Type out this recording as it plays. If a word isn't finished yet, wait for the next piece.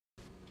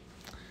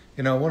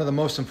You know, one of the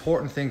most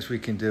important things we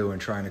can do in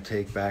trying to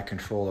take back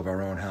control of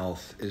our own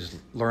health is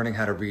learning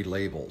how to read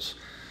labels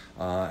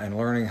and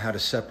learning how to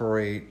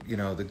separate,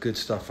 the good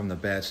stuff from the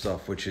bad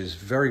stuff, which is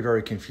very,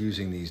 very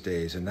confusing these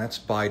days, and that's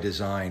by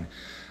design.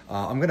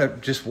 I'm going to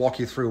just walk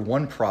you through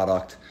one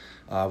product.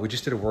 We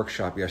just did a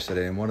workshop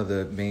yesterday, and one of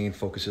the main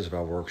focuses of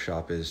our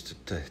workshop is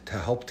to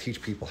help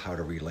teach people how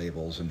to read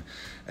labels and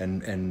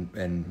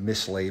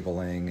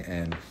mislabeling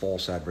and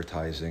false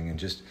advertising and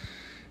just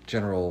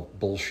general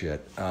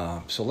bullshit.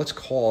 So let's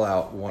call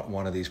out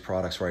one of these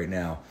products right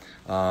now.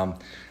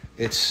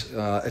 It's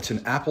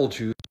an apple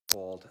juice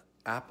called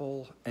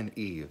Apple and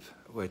Eve,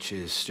 which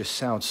just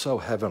sounds so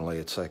heavenly.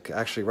 It's like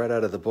actually right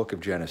out of the book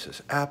of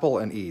Genesis. Apple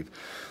and Eve.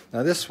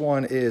 Now this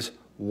one is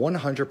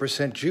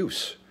 100%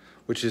 juice,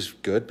 which is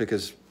good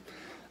because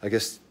I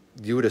guess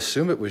you would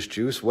assume it was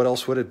juice. What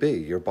else would it be?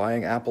 You're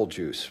buying apple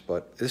juice,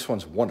 but this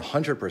one's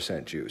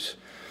 100% juice.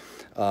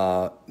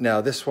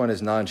 Now this one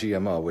is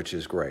non-GMO, which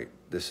is great.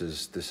 This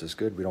is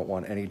good. We don't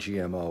want any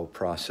GMO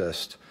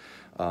processed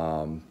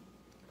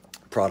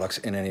products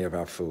in any of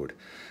our food.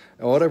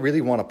 And what I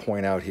really want to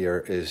point out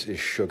here is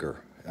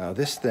sugar.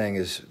 This thing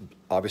is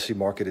obviously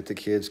marketed to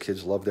kids.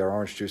 Kids love their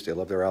orange juice. They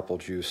love their apple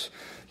juice.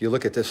 You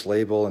look at this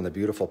label and the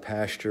beautiful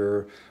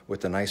pasture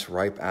with the nice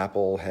ripe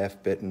apple,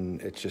 half bitten.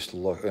 It just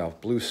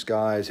blue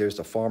skies. There's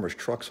the farmer's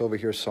trucks over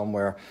here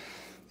somewhere.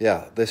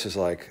 Yeah, this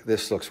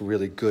looks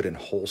really good and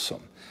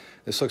wholesome.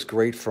 This looks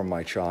great for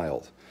my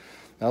child.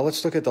 Now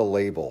let's look at the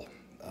label.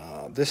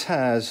 This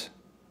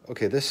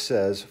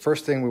says,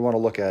 first thing we want to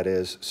look at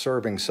is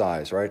serving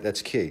size, right?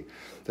 That's key.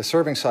 The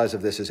serving size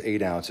of this is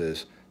 8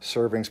 ounces.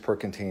 Servings per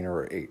container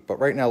are 8. But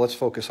right now let's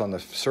focus on the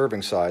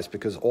serving size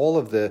because all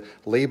of the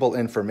label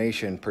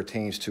information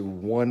pertains to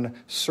one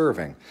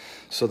serving.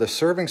 So the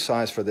serving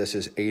size for this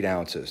is 8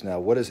 ounces.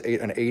 Now what does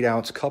an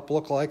 8-ounce cup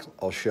look like?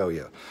 I'll show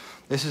you.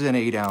 This is an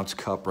 8-ounce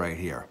cup right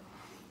here.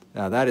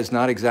 Now that is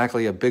not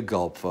exactly a big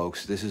gulp,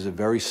 folks. This is a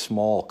very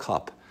small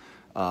cup.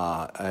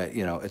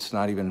 It's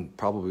not even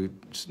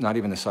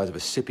the size of a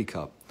sippy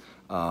cup.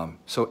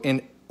 So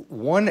in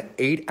one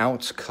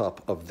 8-ounce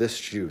cup of this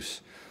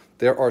juice,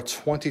 there are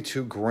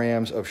 22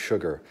 grams of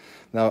sugar.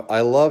 Now,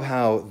 I love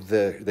how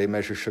they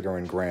measure sugar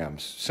in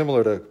grams,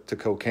 similar to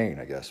cocaine,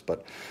 I guess.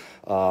 But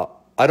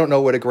I don't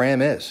know what a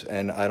gram is,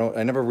 and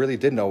I never really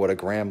did know what a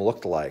gram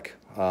looked like.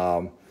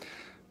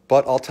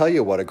 But I'll tell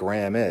you what a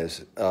gram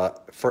is.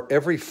 For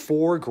every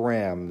 4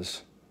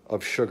 grams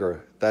of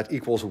sugar, that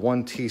equals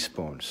 1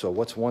 teaspoon. So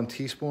what's 1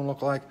 teaspoon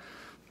look like?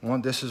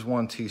 This is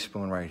 1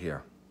 teaspoon right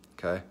here,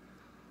 okay?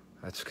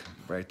 That's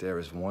right there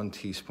is 1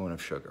 teaspoon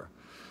of sugar.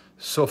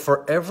 So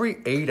for every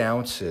 8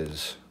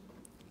 ounces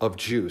of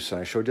juice, and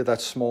I showed you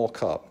that small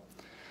cup,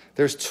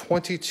 there's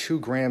 22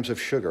 grams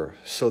of sugar.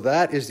 So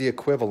that is the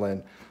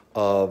equivalent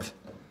of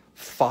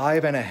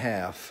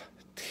 5.5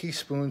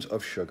 teaspoons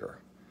of sugar.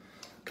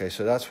 Okay,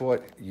 so that's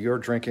what you're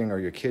drinking or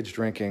your kid's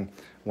drinking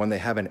when they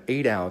have an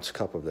 8-ounce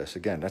cup of this.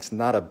 Again, that's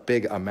not a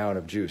big amount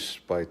of juice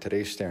by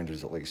today's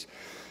standards at least.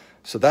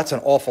 So that's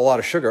an awful lot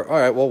of sugar. All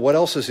right, well, what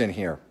else is in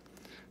here?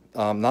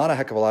 Not a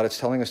heck of a lot. It's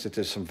telling us that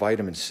there's some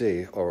vitamin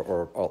C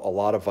or a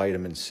lot of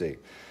vitamin C.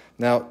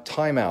 Now,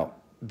 time out.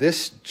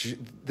 This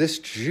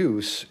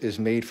juice is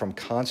made from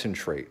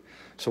concentrate.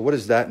 So what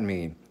does that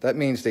mean? That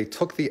means they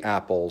took the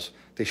apples,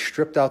 they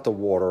stripped out the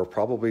water,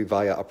 probably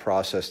via a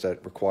process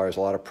that requires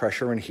a lot of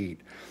pressure and heat.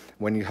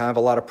 When you have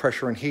a lot of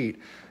pressure and heat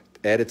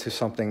added to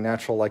something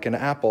natural like an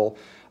apple,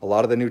 a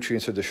lot of the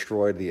nutrients are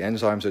destroyed, the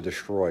enzymes are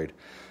destroyed.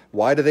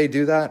 Why do they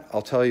do that?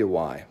 I'll tell you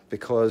why.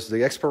 Because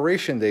the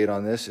expiration date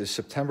on this is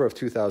September of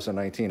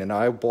 2019, and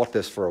I bought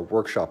this for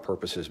workshop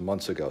purposes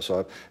months ago.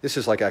 So this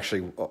is like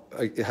actually,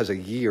 it has a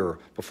year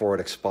before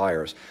it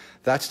expires.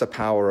 That's the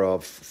power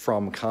of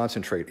from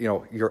concentrate.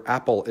 Your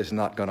apple is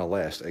not going to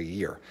last a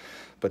year,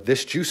 but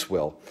this juice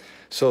will.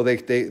 So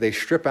they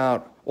strip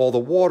out all the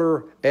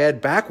water,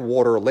 add back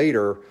water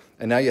later,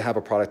 and now you have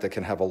a product that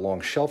can have a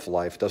long shelf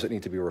life, doesn't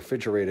need to be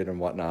refrigerated and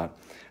whatnot.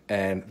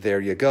 And there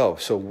you go.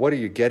 So what are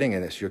you getting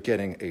in this? You're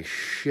getting a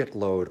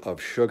shitload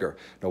of sugar.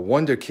 No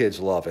wonder kids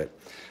love it.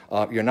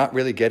 You're not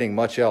really getting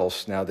much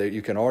else. Now,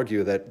 you can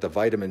argue that the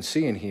vitamin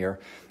C in here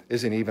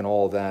isn't even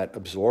all that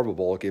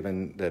absorbable,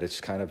 given that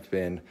it's kind of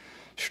been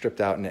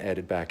stripped out and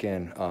added back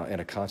in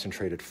a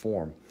concentrated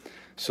form.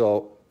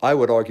 So I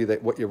would argue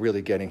that what you're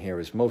really getting here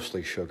is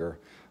mostly sugar.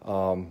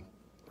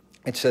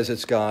 It says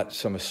it's got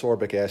some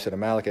ascorbic acid and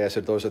malic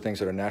acid. Those are things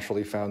that are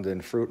naturally found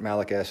in fruit.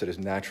 Malic acid is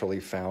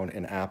naturally found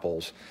in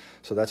apples.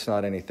 So that's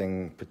not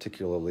anything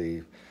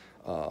particularly,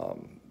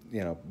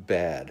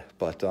 bad.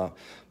 But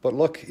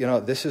look,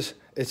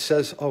 it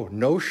says, oh,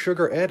 no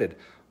sugar added.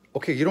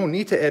 Okay, you don't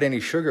need to add any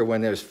sugar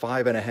when there's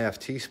 5.5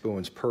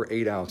 teaspoons per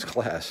 8-ounce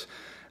glass.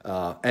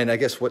 And I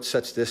guess what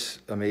sets this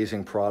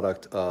amazing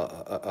product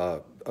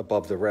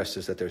above the rest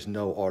is that there's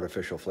no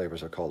artificial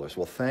flavors or colors.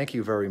 Well, thank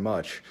you very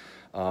much.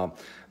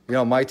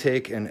 My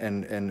take,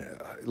 and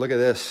look at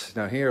this.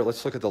 Now here,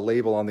 let's look at the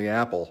label on the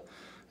apple.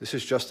 This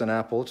is just an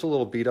apple. It's a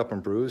little beat up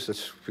and bruised.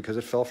 It's because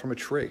it fell from a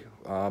tree.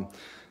 The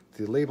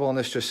label on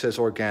this just says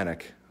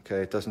organic,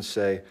 okay? It doesn't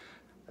say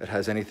it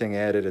has anything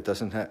added. It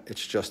doesn't have,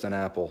 it's just an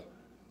apple.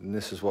 And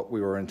this is what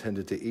we were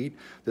intended to eat.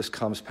 This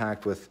comes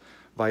packed with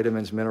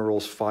vitamins,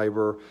 minerals,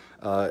 fiber.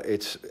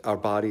 Our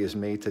body is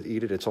made to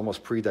eat it. It's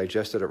almost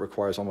pre-digested. It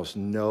requires almost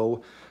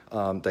no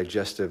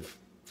digestive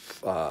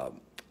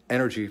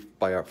energy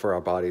for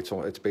our body.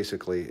 It's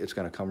basically, it's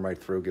going to come right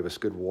through, give us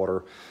good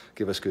water,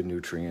 give us good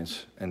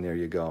nutrients, and there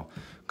you go.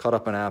 Cut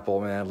up an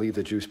apple, man, leave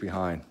the juice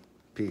behind.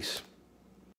 Peace.